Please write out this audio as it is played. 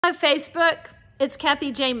Hi, Facebook. It's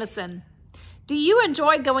Kathy Jameson. Do you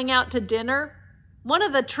enjoy going out to dinner? One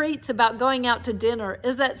of the treats about going out to dinner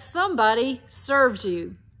is that somebody serves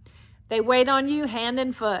you. They wait on you hand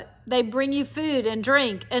and foot. They bring you food and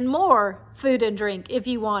drink and more food and drink if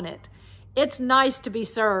you want it. It's nice to be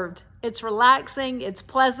served. It's relaxing, it's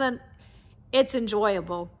pleasant, it's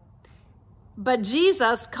enjoyable. But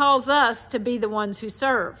Jesus calls us to be the ones who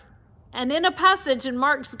serve. And in a passage in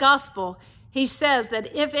Mark's gospel, he says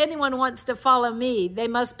that if anyone wants to follow me, they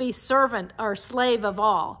must be servant or slave of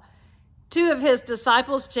all. Two of his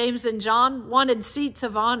disciples, James and John, wanted seats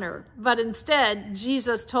of honor, but instead,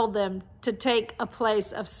 Jesus told them to take a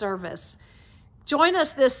place of service. Join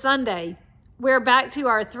us this Sunday. We're back to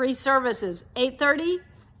our 3 services, 8:30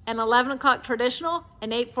 and 11 o'clock traditional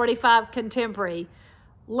and 8:45 contemporary.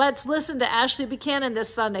 Let's listen to Ashley Buchanan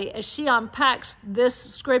this Sunday as she unpacks this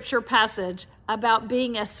scripture passage about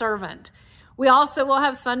being a servant. We also will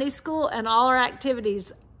have Sunday school and all our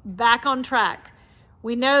activities back on track.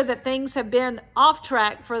 We know that things have been off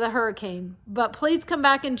track for the hurricane, but please come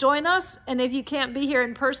back and join us. And if you can't be here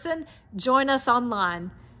in person, join us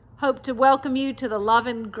online. Hope to welcome you to the love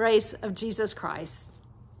and grace of Jesus Christ.